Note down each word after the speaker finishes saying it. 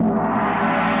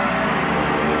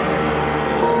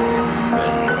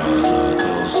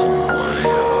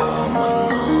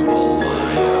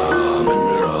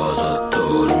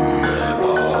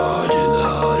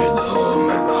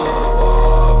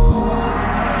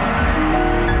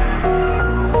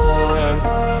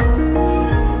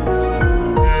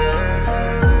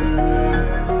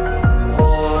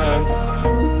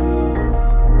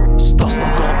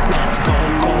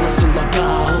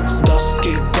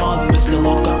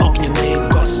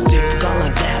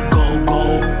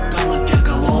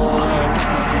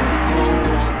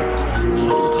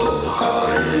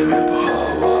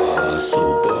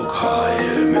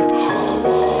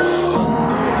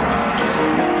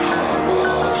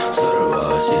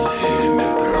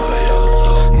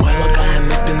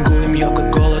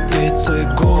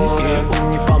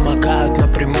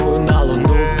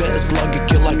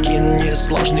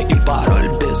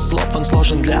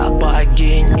сложен для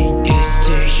богинь. И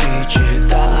стихи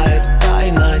читает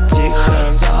тайно, тихо.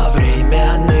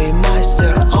 Современный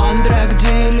мастер, он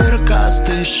драг-дилер,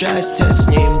 касты счастья с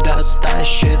ним до 100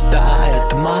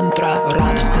 считает. Мантра,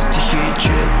 радостно стихи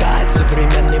читает.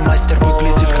 Современный мастер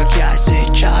выглядит, как я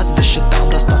сейчас. Досчитал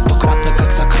до 100 стократно,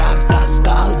 как Сократ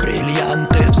достал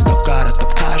бриллианты в 100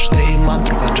 каратов каждый.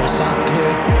 Мантра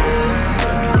Ваджрасаттвы.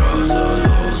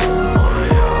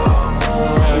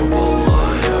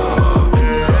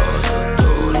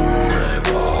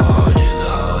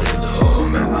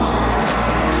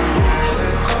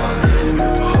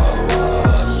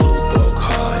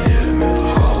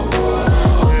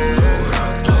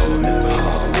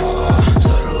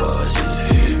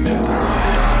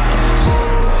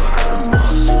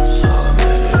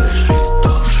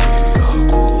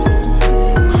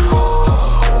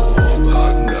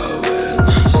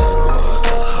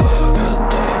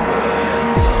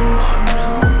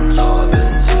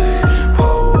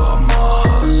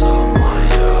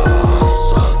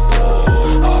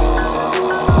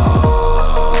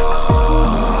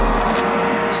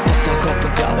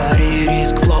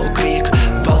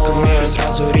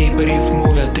 Сразу рип,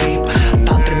 рифмуя трип.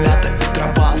 Тантры, мята и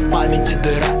тропа, в памяти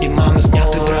дыра. Имамы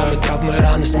сняты драмы, травмы,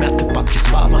 раны смяты, папки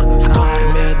с мама. В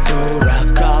карме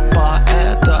дурака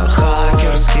поэта,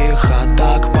 хакерских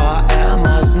атак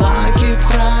поэма. Знаки в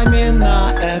храме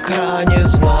на экране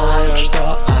знают,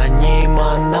 что они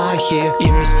монахи.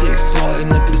 Ими стих свой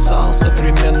написал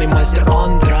современный мастер.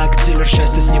 Он драг-дилер,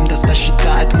 счастье с ним до 100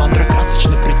 считает. Мантра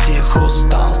красочно притих,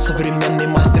 устал. Современный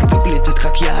мастер выглядит,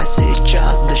 как я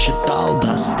сейчас. Досчитал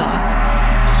до 100.